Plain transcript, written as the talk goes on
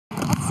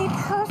See,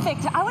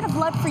 perfect. I would have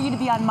loved for you to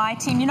be on my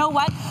team. You know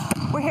what?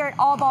 We're here at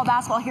allBALL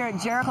Basketball here at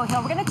Jericho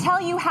Hill. We're going to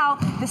tell you how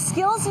the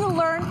skills you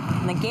learn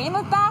in the game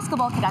of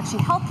basketball can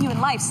actually help you in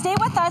life. Stay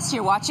with us.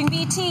 You're watching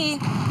BT.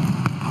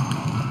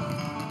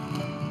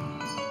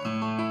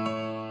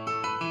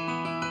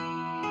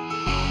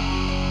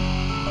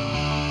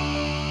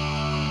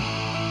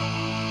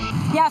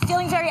 Yeah,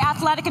 feeling very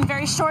athletic and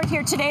very short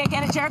here today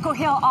again at Jericho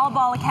Hill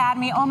allBALL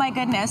Academy. Oh my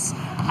goodness.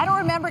 I don't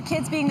remember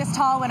kids being this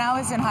tall when I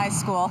was in high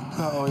school.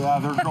 Oh yeah,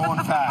 they're growing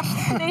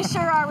fast. They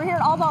sure are. We're here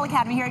at allBALL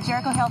Academy here at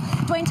Jericho Hill.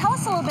 Dwayne, tell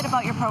us a little bit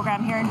about your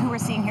program here and who we're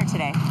seeing here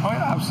today. Oh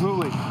yeah,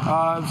 absolutely.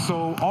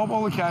 So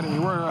allBALL Academy,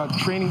 we're a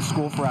training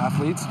school for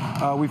athletes.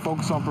 We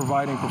focus on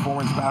providing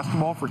performance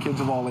basketball for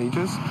kids of all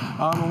ages.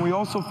 And we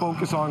also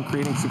focus on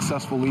creating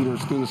successful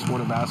leaders through the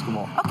sport of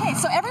basketball. Okay,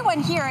 so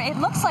everyone here, it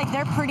looks like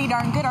they're pretty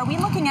darn good. Are we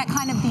looking at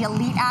kind of the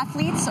elite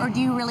athletes, or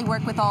do you really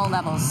work with all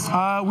levels?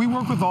 We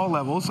work with all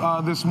levels.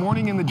 This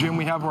morning in the gym,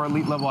 we have our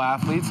elite level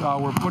athletes.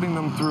 We're putting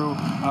them through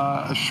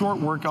a short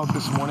workout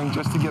this morning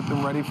just to get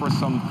them ready for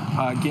some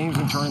games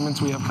and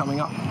tournaments we have coming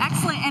up.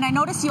 Excellent, and I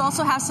noticed you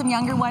also have some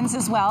younger ones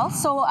as well.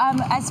 So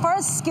as far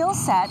as skill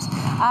set,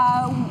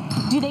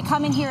 do they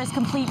come in here as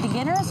complete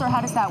beginners, or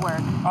how does that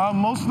work?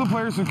 Most of the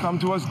players who come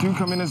to us do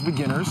come in as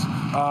beginners,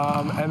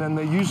 and then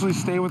they usually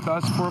stay with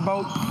us for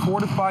about 4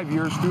 to 5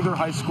 years through their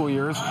high school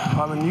years,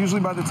 and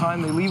usually by the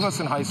time they leave us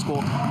in high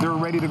school, they're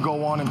ready to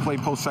go on and play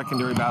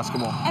post-secondary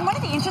basketball. And one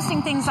of the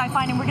interesting things I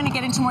find, and we're going to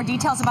get into more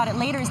details about it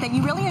later, is that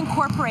you really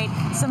incorporate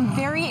some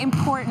very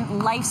important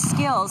life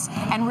skills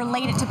and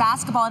relate it to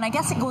basketball, and I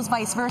guess it goes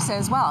vice versa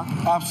as well.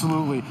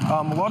 Absolutely.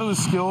 A lot of the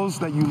skills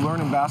that you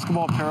learn in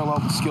basketball parallel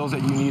the skills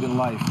that you need in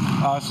life.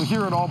 So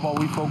here at allBALL,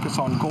 we focus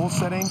on goal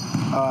setting,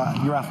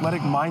 your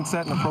athletic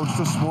mindset and approach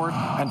to sport,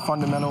 and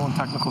fundamental and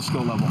technical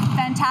skill level.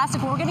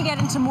 Fantastic. Well, we're going to get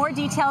into more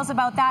details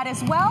about that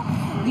as well.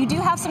 You do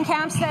have some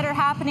camps that are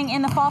happening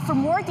in the fall. For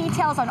more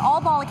details on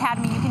allBALL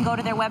Academy, you can go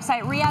to their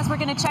website. Riaz, we're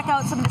going to check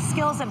out some of the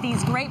skills of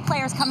these great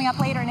players coming up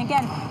later, and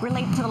again,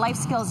 related to the life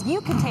skills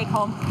you can take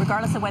home,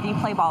 regardless of whether you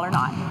play ball or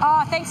not.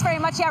 Thanks very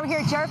much. Yeah, we're here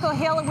at Jericho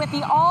Hill with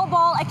the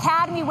allBALL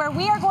Academy, where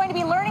we are going to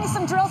be learning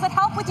some drills that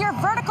help with your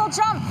vertical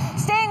jump.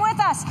 Staying with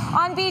us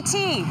on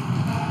BT.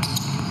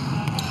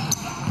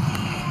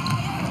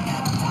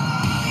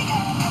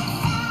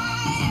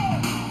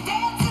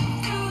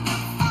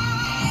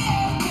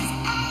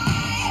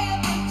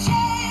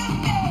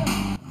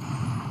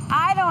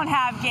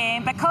 Have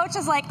game, but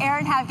coaches like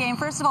Aaron have game.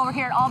 First of all, we're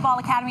here at allBALL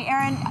Academy.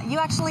 Aaron, you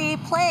actually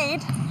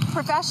played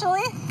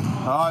professionally?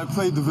 I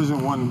played Division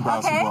I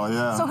basketball, okay.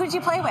 Yeah. So who'd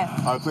you play with?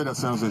 I played at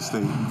San Jose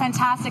State.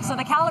 Fantastic. So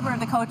the caliber of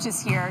the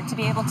coaches here to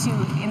be able to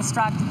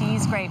instruct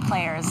these great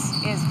players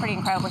is pretty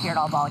incredible here at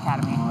allBALL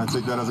Academy. I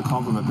take that as a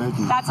compliment. Thank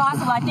you. That's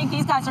awesome. I think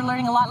these guys are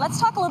learning a lot. Let's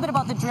talk a little bit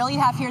about the drill you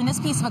have here in this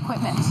piece of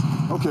equipment.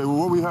 Okay, well,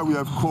 what we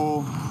have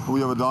Cole,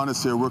 we have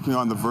Adonis here working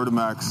on the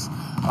Vertimax.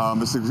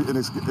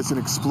 It's an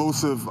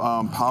explosive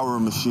power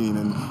machine,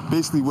 and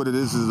basically what it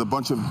is a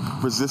bunch of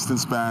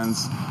resistance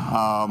bands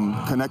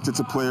connected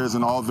to players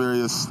in all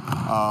various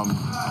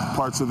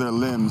parts of their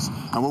limbs.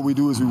 And what we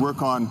do is we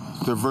work on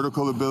their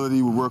vertical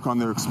ability, we work on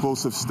their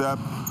explosive step,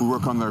 we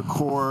work on their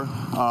core.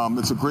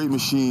 It's a great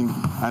machine,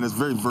 and it's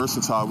very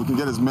versatile. We can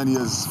get as many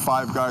as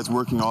 5 guys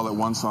working all at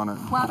once on it.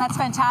 Well, that's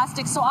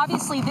fantastic. So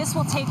obviously this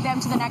will take them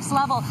to the next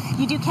level.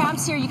 You do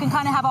camps here, you can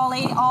kind of have all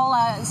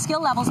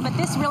skill levels, but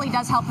this really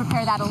does help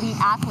prepare that elite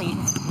athlete.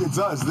 It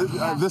does.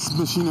 This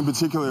machine in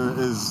particular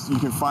you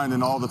can find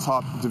in all the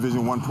top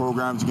Division I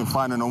programs. You can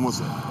find in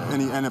almost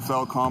any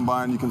NFL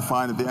combine. You can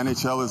find that the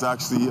NHL is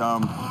actually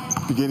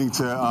beginning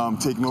to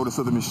take notice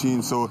of the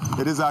machine. So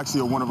it is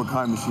actually a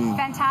one-of-a-kind machine.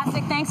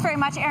 Fantastic. Thanks very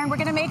much, Aaron. We're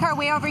going to make our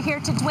way over here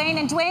to Dwayne.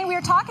 And Dwayne, we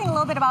were talking a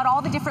little bit about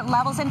all the different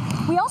levels, and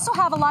we also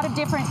have a lot of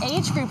different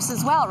age groups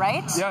as well,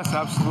 right? Yes,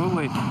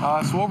 absolutely.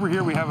 So over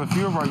here we have a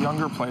few of our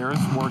younger players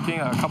working,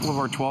 a couple of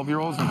our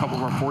 12-year-olds and a couple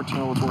of our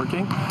 14-year-olds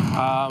working.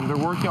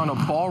 They're working on a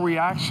ball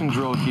reaction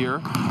drill here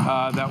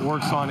that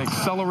works on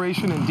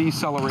acceleration and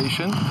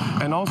deceleration,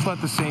 and also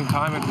at the same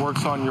time it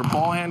works on your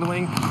ball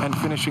handling and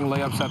finishing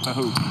layups at the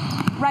hoop.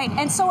 Right,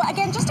 and so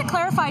again, just to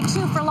clarify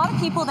too, for a lot of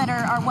people that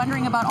are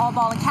wondering about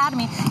allBALL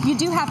Academy, you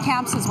do have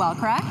camps as well,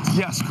 correct?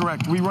 Yes,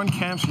 correct. We run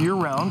camps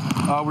year-round.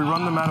 We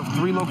run them out of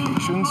 3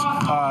 locations.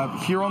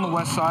 Here on the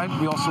west side,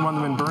 we also run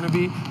them in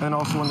Burnaby, and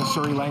also in the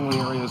Surrey-Langley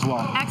area as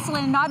well.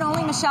 Excellent. Not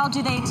only, Michelle,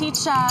 do they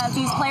teach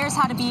these players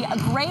how to be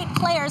great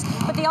players,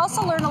 but they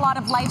also learn a lot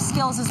of life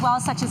skills as well,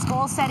 such as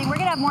goal setting. We're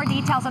going to have more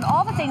details on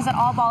all the things that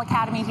allBALL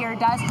Academy here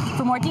does.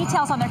 For more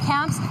details on their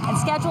camps and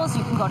schedules,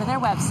 you can go to their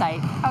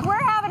website.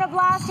 We're having a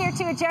blast here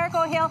too at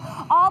Jericho Hill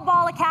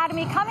allBALL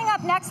Academy. Coming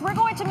up next, we're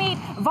going to meet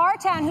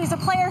Vartan, who's a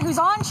player who's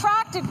on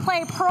track to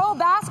play pro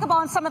basketball,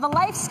 and some of the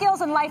life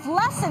skills and life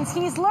lessons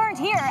he's learned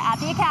here at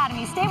the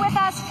Academy. Stay with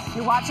us.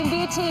 You're watching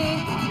BT.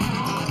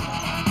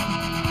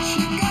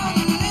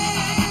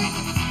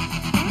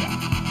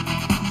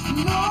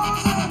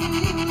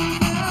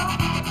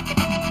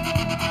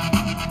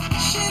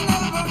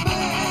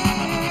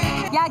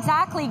 Yeah,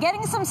 exactly. Getting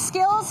learning some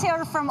skills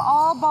here from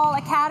allBALL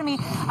Academy.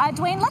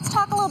 Dwayne, let's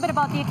talk a little bit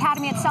about the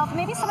Academy itself and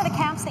maybe some of the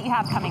camps that you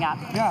have coming up.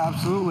 Yeah,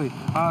 absolutely.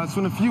 So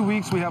in a few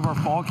weeks, we have our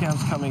fall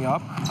camps coming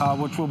up,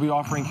 which we'll be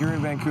offering here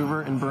in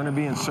Vancouver, in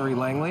Burnaby, and Surrey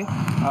Langley.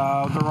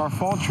 There are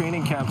fall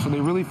training camps, so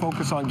they really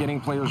focus on getting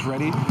players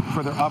ready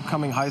for their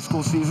upcoming high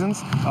school seasons.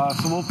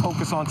 So we'll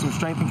focus on some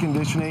strength and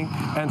conditioning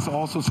and so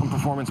also some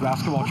performance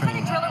basketball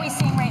training. What kind of drill are we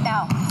seeing right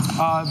now?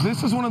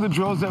 This is one of the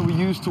drills that we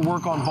use to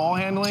work on ball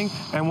handling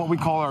and what we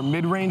call our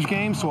mid-range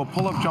game, so a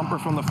pull-up jumper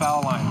from the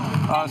foul line.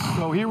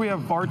 So here we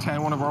have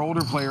Vartan, one of our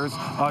older players,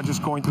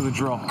 just going through the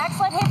drill.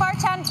 Excellent. Hey,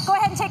 Vartan, go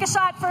ahead and take a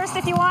shot first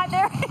if you want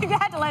there. You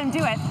had to let him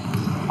do it.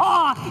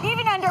 Oh,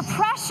 even under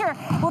pressure.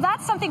 Well,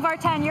 that's something,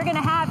 Vartan, you're going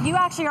to have. You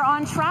actually are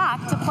on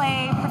track to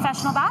play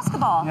professional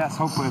basketball. Yes,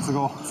 hopefully it's a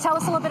goal. Tell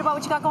us a little bit about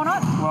what you got going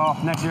on. Well,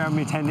 next year I'm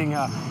going to be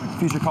attending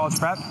Future College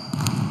Prep.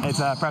 It's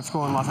a prep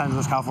school in Los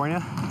Angeles,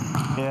 California.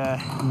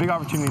 Yeah, big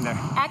opportunity there.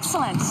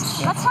 Excellent.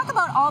 Yeah. Let's talk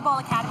about allBALL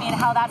Academy and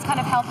how that's kind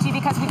of helped you,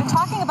 because we've been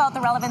talking about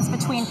the relevance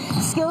between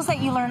skills that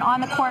you learn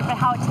on the court, but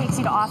how it takes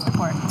you to off the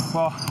court.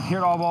 Well, here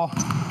at allBALL,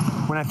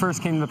 when I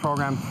first came to the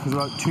program, it was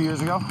about 2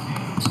 years ago,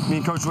 me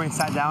and Coach Dwayne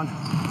sat down,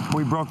 and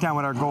we broke down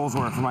what our goals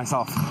were for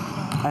myself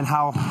and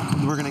how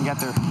we're going to get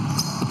there,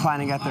 the plan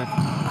to get there.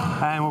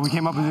 And what we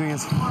came up with doing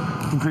is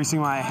increasing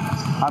my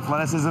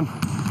athleticism,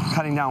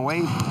 cutting down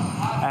weight,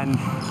 and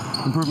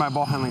improve my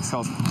ball handling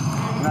skills.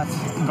 And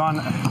that's gone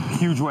a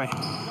huge way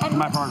in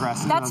my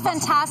progress. That's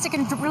fantastic,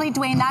 and really,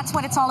 Dwayne, that's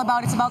what it's all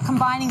about. It's about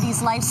combining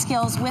these life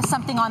skills with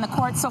something on the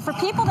court. So for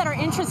people that are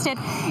interested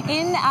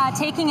in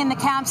taking in the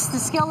camps, the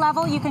skill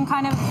level, you can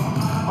kind of...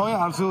 Oh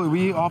yeah, absolutely.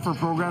 We offer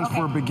programs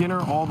for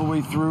beginner all the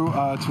way through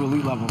to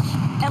elite levels.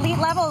 Elite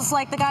levels,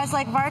 like the guys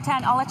like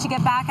Vartan. I'll let you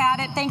get back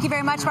at it. Thank you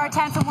very much,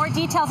 Vartan. For more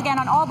details, again,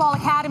 on allBALL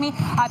Academy,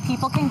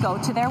 people can go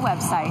to their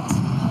website.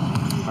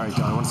 All right,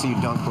 John, I want to see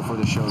you dunk before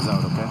the show's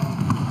out, okay?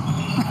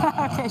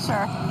 Okay,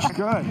 sure.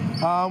 Good.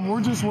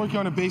 We're just working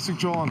on a basic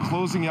drill on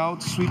closing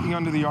out, sweeping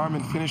under the arm,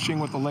 and finishing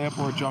with a layup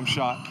or a jump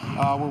shot.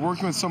 We're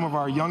working with some of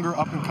our younger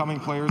up-and-coming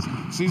players.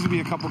 So these would be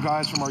a couple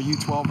guys from our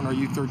U12 and our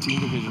U13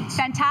 divisions.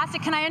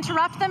 Fantastic. Can I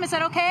interrupt them? Is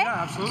that okay?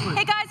 Yeah, absolutely.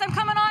 Hey, guys, I'm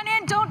coming on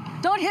in.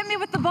 Don't hit me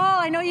with the ball.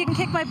 I know you can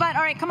kick my butt.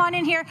 All right, come on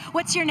in here.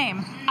 What's your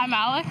name? I'm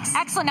Alex.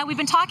 Excellent. Now, we've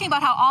been talking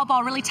about how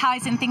allBALL really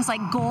ties in things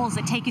like goals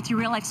that take you through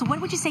real life. So what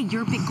would you say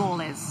your big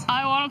goal is?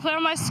 I want to play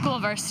on my school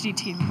varsity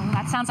team.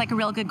 That sounds like a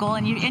real good goal,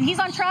 and he's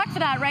on track for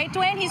that, right,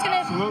 Dwayne? He's gonna.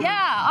 Absolutely. Yeah,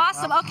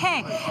 awesome.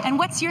 Okay, and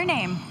what's your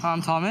name?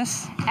 I'm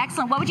Thomas.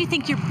 Excellent. What would you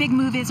think your big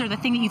move is, or the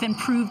thing that you've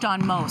improved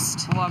on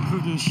most? Well, I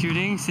improved in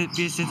shooting since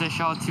I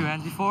shot with two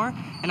hands before,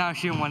 and now I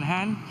shoot in one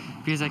hand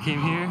because I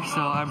came here, so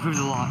I improved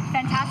a lot.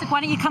 Fantastic. Why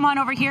don't you come on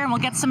over here and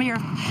we'll get some of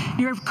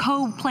your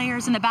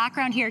co-players in the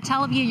background here.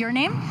 Tell me your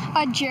name.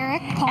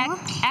 Jarek Palmer.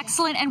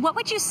 Excellent. And what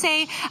would you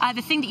say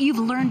the thing that you've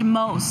learned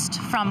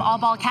most from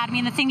allBALL Academy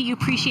and the thing that you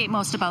appreciate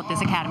most about this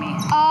academy?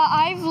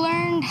 I've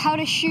learned how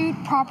to shoot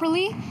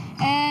properly,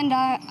 and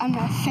I'm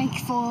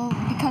thankful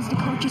because the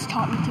coaches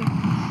taught me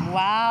to.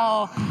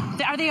 Wow.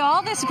 Are they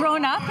all this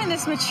grown up and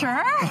this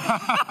mature?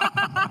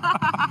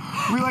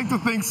 We like to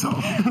think so.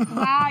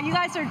 Wow, you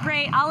guys are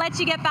great. I'll let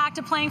you get back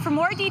to playing. For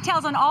more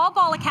details on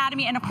allBALL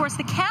Academy and, of course,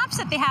 the camps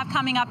that they have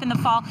coming up in the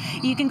fall,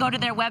 you can go to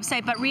their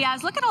website. But,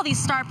 Riaz, look at all these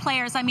star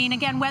players. I mean,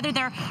 again, whether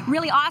they're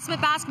really awesome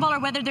at basketball or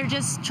whether they're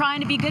just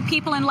trying to be good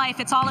people in life,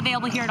 it's all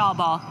available here at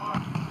allBALL.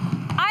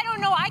 I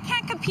don't know. I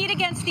can't compete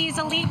against these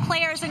elite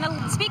players. And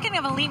speaking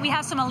of elite, we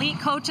have some elite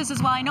coaches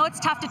as well. I know it's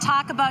tough to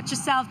talk about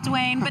yourself,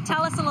 Dwayne, but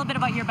tell us a little bit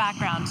about your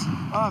background.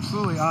 Oh,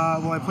 absolutely.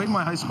 Well, I played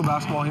my high school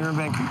basketball here in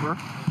Vancouver.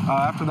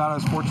 After that, I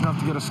was fortunate enough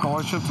to get a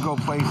scholarship to go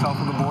play south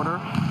of the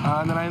border.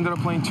 And then I ended up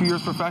playing 2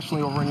 years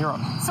professionally over in Europe.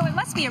 So it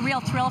must be a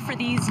real thrill for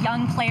these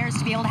young players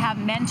to be able to have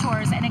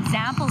mentors and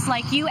examples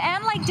like you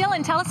and like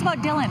Dylan. Tell us about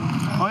Dylan.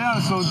 Oh,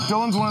 yeah. So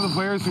Dylan's one of the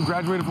players who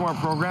graduated from our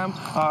program.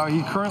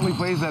 He currently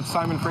plays at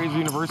Simon Fraser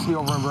University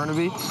over in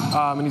Burnaby.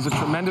 And he's a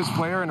tremendous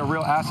player and a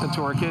real asset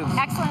to our kids.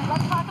 Excellent.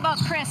 Let's talk about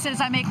Chris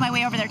as I make my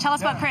way over there. Tell us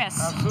about Chris.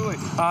 Absolutely.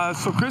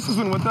 So Chris has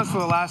been with us for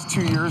the last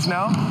 2 years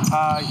now.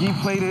 He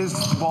played his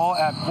ball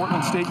at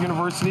Portland State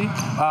University,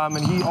 and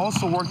he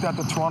also worked at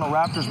the Toronto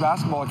Raptors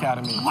Basketball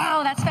Academy.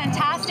 Wow, that's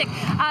fantastic.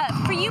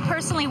 For you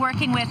personally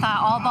working with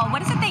allBALL,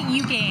 what is it that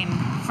you gain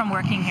from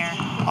working here?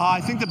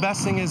 I think the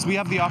best thing is we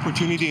have the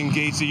opportunity to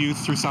engage the youth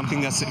through something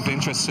that's of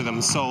interest to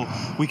them. So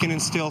we can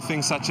instill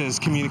things such as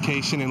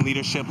communication and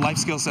leadership, life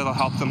skills that'll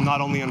help them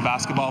not only in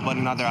basketball but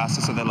in other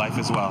aspects of their life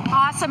as well.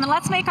 Awesome. And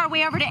let's make our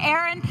way over to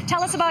Aaron.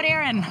 Tell us about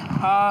Aaron.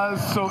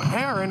 So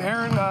Aaron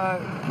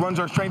runs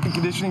our strength and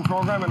conditioning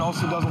program and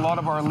also does a lot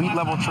of our elite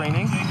level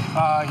training.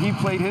 He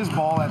played his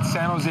ball at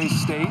San Jose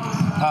State,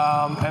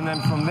 and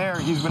then from there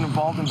he's been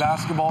involved in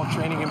basketball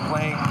training and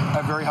playing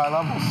at very high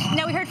levels.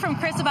 Now, we heard from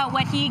Chris about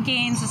what he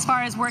gains as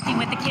far as working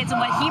with the kids and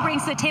what he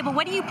brings to the table.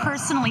 What do you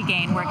personally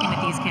gain working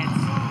with these kids?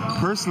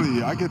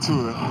 Personally, I get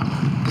to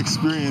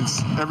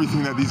experience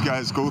everything that these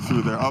guys go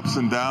through, their ups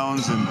and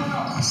downs,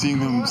 and seeing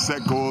them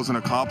set goals and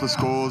accomplish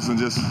goals, and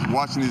just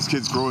watching these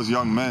kids grow as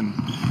young men.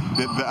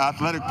 the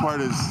athletic part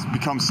has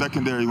become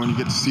secondary when you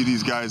get to see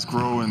these guys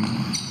grow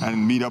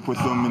and meet up with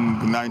them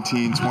in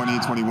 19, 20,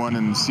 21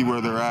 and see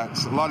where they're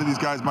at. A lot of these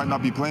guys might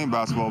not be playing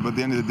basketball, but at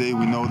the end of the day,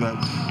 we know that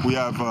we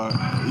have,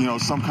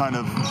 some kind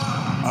of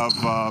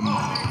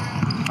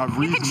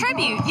You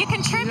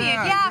contribute.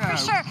 Yeah, for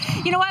sure.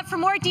 You know what? For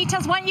more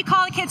details, why don't you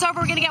call the kids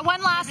over? We're going to get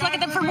one last look at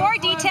them. For more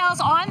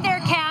details on their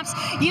camps,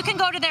 you can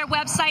go to their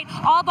website.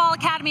 allBALL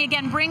Academy,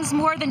 again, brings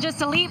more than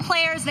just elite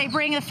players. They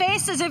bring the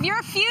faces of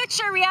your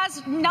future.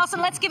 Riaz,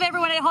 Nelson, let's give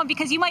everyone at home,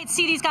 because you might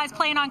see these guys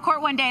playing on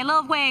court one day. A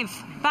little wave.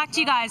 Back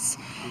to you guys.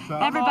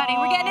 Everybody,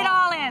 we're getting it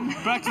all in.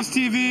 Breakfast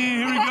TV,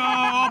 here we go.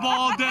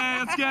 allBALL day.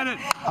 Let's get it.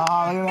 Look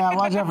at that.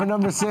 Watch out for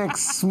number 6.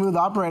 Smooth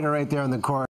operator right there on the court.